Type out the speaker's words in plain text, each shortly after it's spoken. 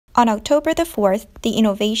On October the 4th, the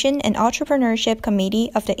Innovation and Entrepreneurship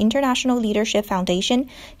Committee of the International Leadership Foundation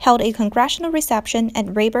held a congressional reception at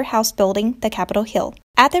Raber House Building, the Capitol Hill.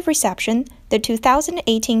 At the reception, the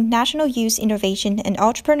 2018 National Youth Innovation and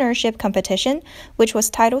Entrepreneurship Competition, which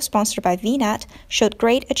was title-sponsored by ViiNet, showed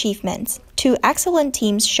great achievements. 2 excellent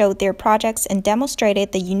teams showed their projects and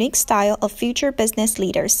demonstrated the unique style of future business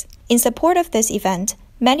leaders. In support of this event,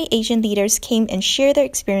 many Asian leaders came and shared their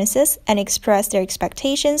experiences and expressed their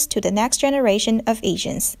expectations to the next generation of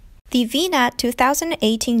Asians. The ViiNet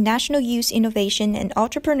 2018 National Youth Innovation and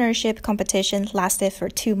Entrepreneurship Competition lasted for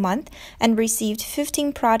 2 months and received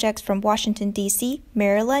 15 projects from Washington, D.C.,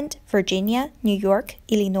 Maryland, Virginia, New York,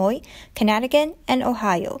 Illinois, Connecticut, and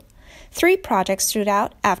Ohio. 3 projects stood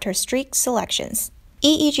out after strict selections.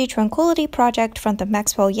 EEG Tranquility Project from the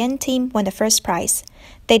Maxwell Yen team won the first prize.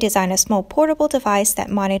 They designed a small portable device that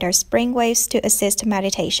monitors brainwaves to assist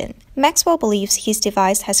meditation. Maxwell believes his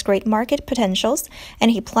device has great market potentials, and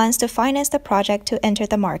he plans to finance the project to enter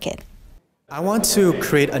the market. I want to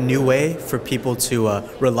create a new way for people to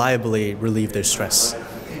reliably relieve their stress.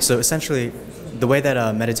 So essentially, the way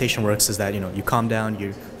that meditation works is that you calm down,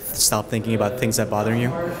 you stop thinking about things that bother you.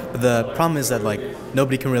 But the problem is that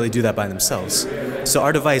nobody can really do that by themselves. So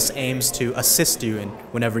our device aims to assist you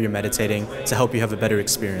whenever you're meditating to help you have a better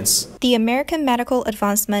experience. The American Medical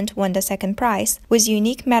Advancement won the second prize. With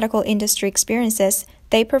unique medical industry experiences,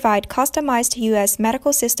 they provide customized U.S.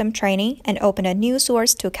 medical system training and open a new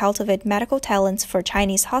source to cultivate medical talents for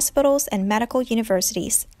Chinese hospitals and medical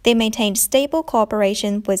universities. They maintained stable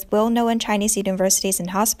cooperation with well-known Chinese universities and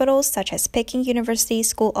hospitals such as Peking University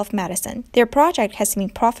School of Medicine. Their project has been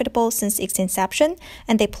profitable since its inception,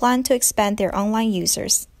 and they plan to expand their online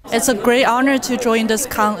users. It's a great honor to join this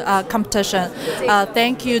competition.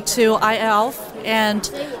 Thank you to IELF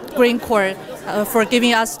and Green Court for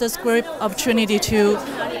giving us this great opportunity to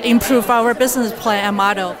improve our business plan and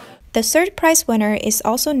model. The third prize winner is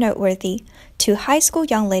also noteworthy. 2 high school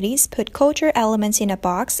young ladies put culture elements in a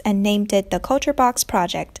box and named it the Culture Box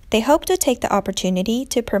Project. They hope to take the opportunity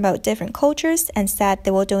to promote different cultures and said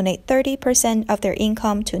they will donate 30% of their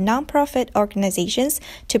income to nonprofit organizations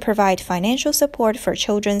to provide financial support for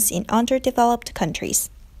children in underdeveloped countries.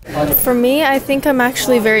 For me, I think I'm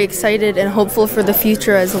actually very excited and hopeful for the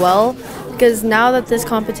future as well, because now that this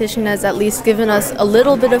competition has at least given us a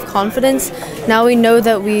little bit of confidence, now we know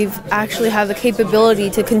that we've actually have the capability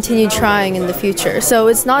to continue trying in the future. So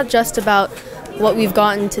it's not just about what we've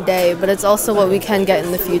gotten today, but it's also what we can get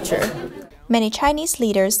in the future. Many Chinese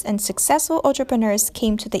leaders and successful entrepreneurs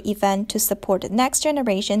came to the event to support the next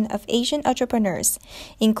generation of Asian entrepreneurs,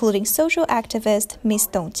 including social activist Ms.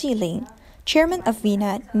 Dong Jilin, Chairman of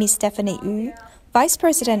ViiNet, Ms. Stephanie Yu, Vice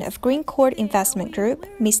President of Green Court Investment Group,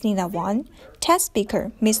 Ms. Nina Wang, test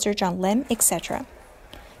speaker, Mr. Zhang Lim, etc.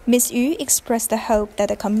 Ms. Yu expressed the hope that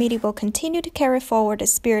the committee will continue to carry forward the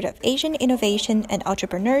spirit of Asian innovation and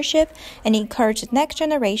entrepreneurship and encourage the next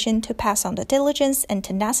generation to pass on the diligence and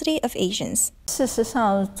tenacity of Asians. 事实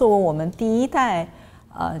上，作为我们第一代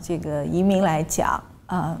这个移民来讲，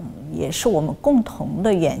也是我们共同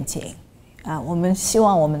的愿景。我们希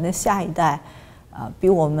望我们的下一代比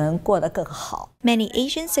我们过得更好。Many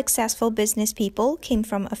Asian successful business people came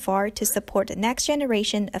from afar to support the next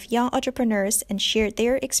generation of young entrepreneurs and share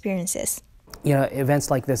their experiences. Events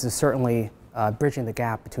like this is certainly bridging the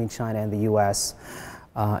gap between China and the U.S.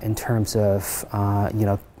 In terms of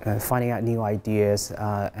finding out new ideas,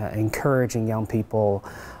 encouraging young people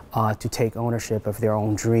to take ownership of their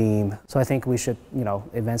own dream. So I think we should,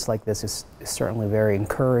 events like this is certainly very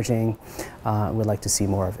encouraging. We'd like to see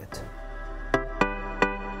more of it.